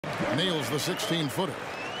nails the 16-footer.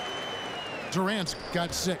 Durant's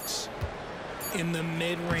got 6. In the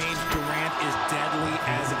mid-range, Durant is deadly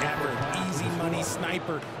as ever. Easy money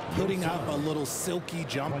sniper, putting up a little silky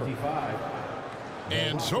jumper.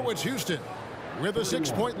 And so it's Houston with a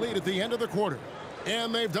 6-point lead at the end of the quarter.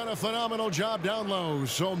 And they've done a phenomenal job down low,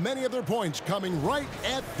 so many of their points coming right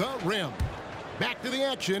at the rim. Back to the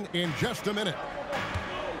action in just a minute.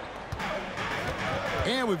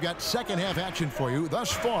 And we've got second-half action for you.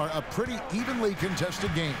 Thus far, a pretty evenly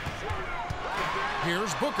contested game.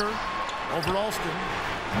 Here's Booker over Alston.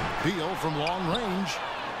 Beal from long range.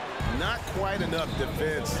 Not quite enough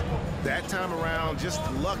defense. That time around, just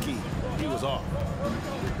lucky he was off.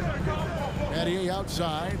 Battier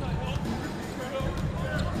outside.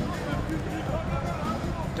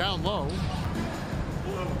 Down low.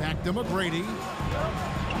 Back to McGrady.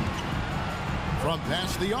 From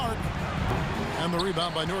past the arc. And the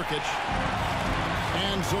rebound by Nurkic.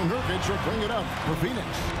 And so Nurkic will bring it up for Phoenix.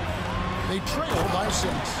 They trail by 6.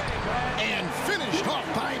 And finished off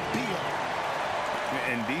by Beal.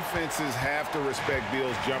 And defenses have to respect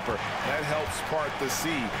Beal's jumper. That helps part the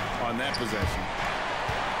sea on that possession.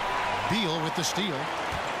 Beal with the steal.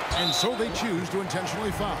 And so they choose to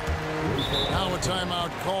intentionally foul. Now a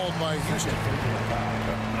timeout called by Houston.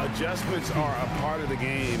 Adjustments are a part of the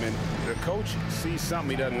game, and the coach sees something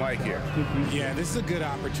he doesn't like here. Yeah, this is a good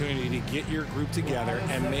opportunity to get your group together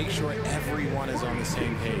and make sure everyone is on the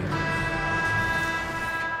same page.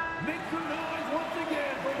 Make some noise once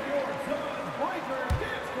again for your Suns Breaker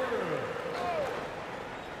Dance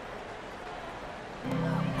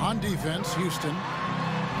Crew. On defense, Houston,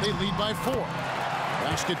 they lead by 4.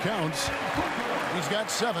 Basket counts. He's got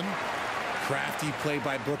 7. Crafty play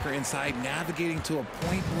by Booker inside, navigating to a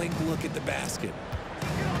point-blank look at the basket.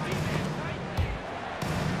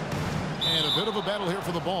 And a bit of a battle here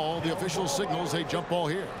for the ball. The official signals a jump ball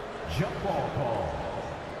here. Jump ball call.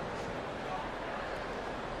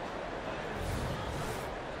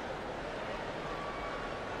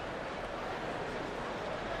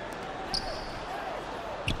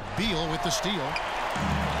 Beal with the steal.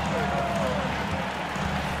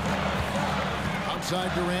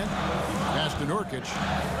 Outside Durant. Pass to Nurkic.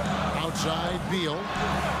 Outside Beal.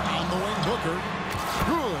 On the wing Booker.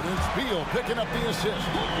 Good. It's Beal picking up the assist.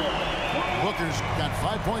 Booker's got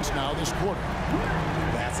 5 points now this quarter.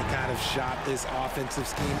 That's the kind of shot this offensive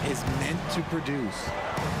scheme is meant to produce.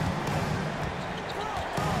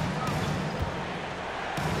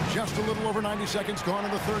 Just a little over 90 seconds gone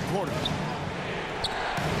in the third quarter.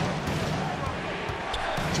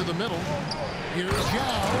 To the middle. Here's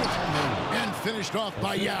Yao. And finished off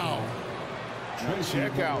by Yao.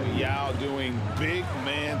 Check out Yao doing big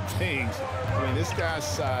man things. I mean, this guy's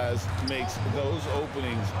size makes those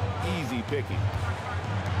openings easy picking.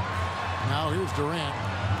 Now here's Durant.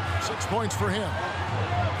 6 points for him.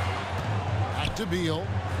 Back to Beal.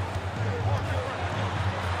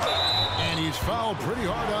 And he's fouled pretty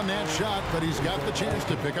hard on that shot, but he's got the chance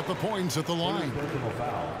to pick up the points at the line.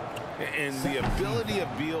 And the ability of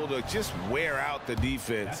Beal to just wear out the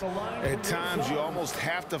defense. At times, you almost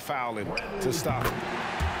have to foul him to stop him.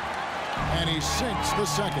 And he sinks the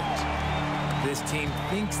second. This team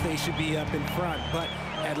thinks they should be up in front, but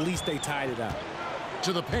at least they tied it up.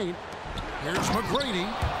 To the paint. Here's McGrady.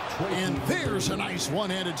 And there's a nice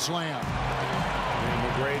one-handed slam.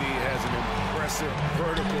 And McGrady has an impressive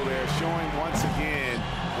vertical there, showing once again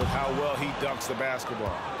with how well he dunks the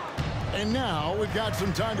basketball. And now we've got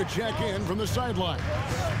some time to check in from the sideline.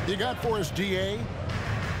 You got for us, DA?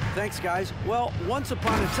 Thanks, guys. Well, once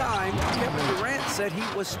upon a time, Kevin Durant said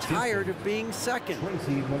he was tired of being second.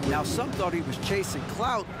 Now, some thought he was chasing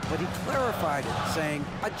clout, but he clarified it, saying,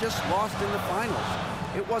 I just lost in the finals.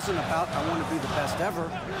 It wasn't about, I want to be the best ever.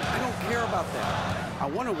 I don't care about that. I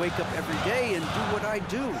want to wake up every day and do what I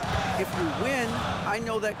do. If we win, I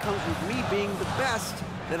know that comes with me being the best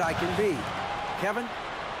that I can be. Kevin?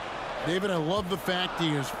 David, I love the fact he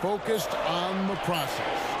is focused on the process.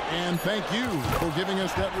 And thank you for giving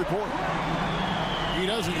us that report. He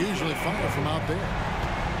doesn't usually fire from out there.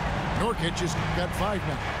 Nurkic has got 5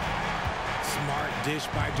 now. Smart dish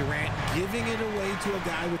by Durant, giving it away to a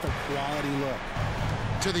guy with a quality look.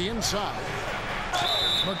 To the inside.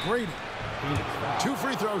 McGrady. 2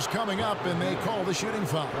 free throws coming up, and they call the shooting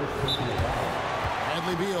foul.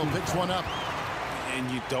 Bradley Beal picks one up. And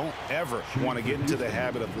you don't ever want to get into the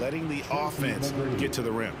habit of letting the offense get to the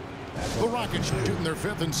rim. The Rockets shooting their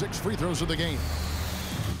 5th and 6th free throws of the game.